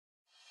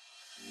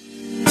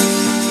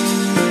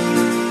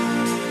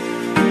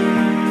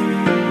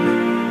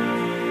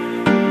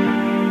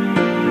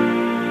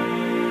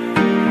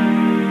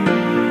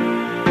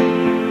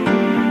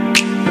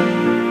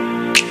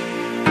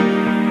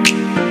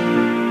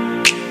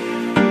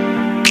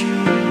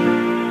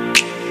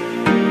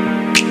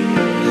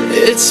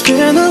It's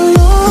been a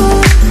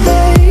long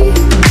day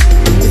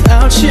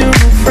without you,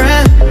 my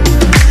friend,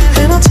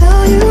 and I'll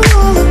tell you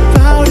all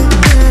about it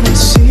when I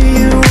see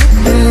you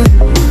again.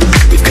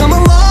 We've come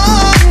a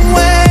long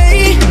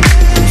way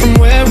from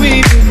where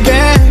we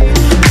began.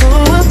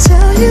 Oh, I'll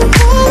tell you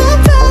all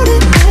about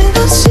it when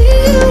I see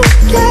you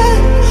again.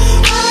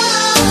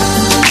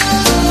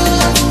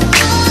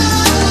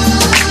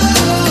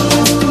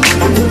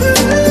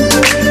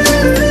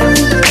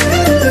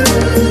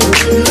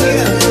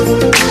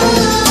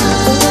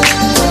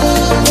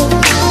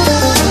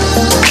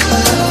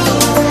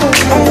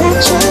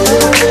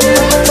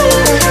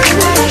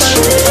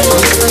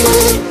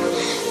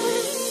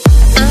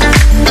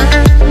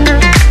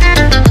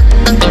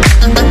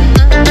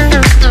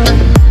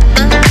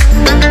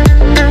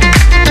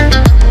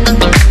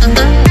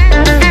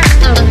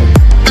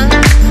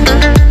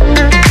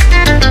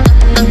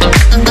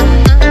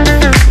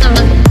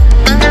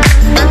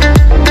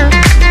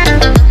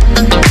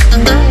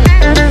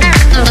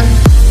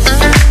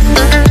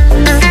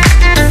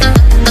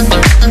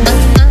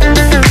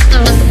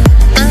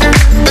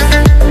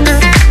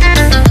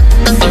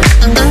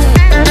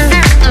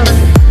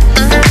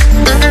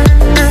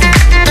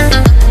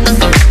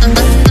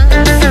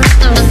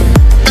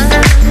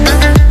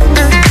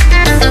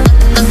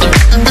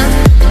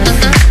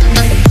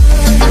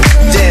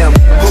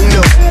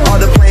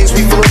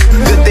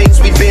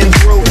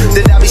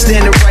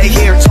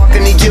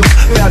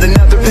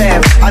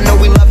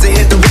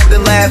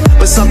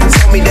 But something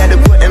told me that it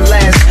wouldn't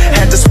last.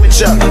 Had to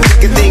switch up,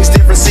 look at things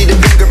different, see the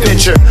bigger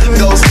picture.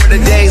 Those were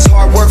the days,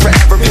 hard work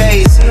forever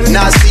pays.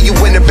 Now I see you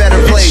in a better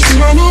place. It's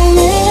been a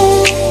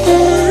long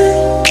day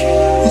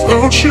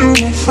without you,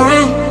 my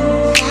friend,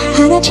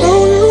 and I'll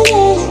tell you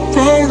all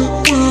about it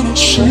when I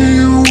see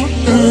you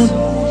again.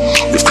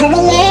 We've come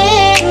a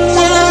long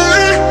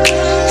way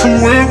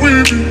from where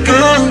we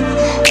began.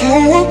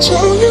 Oh, I'll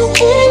tell you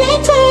all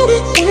about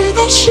it when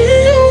I see you.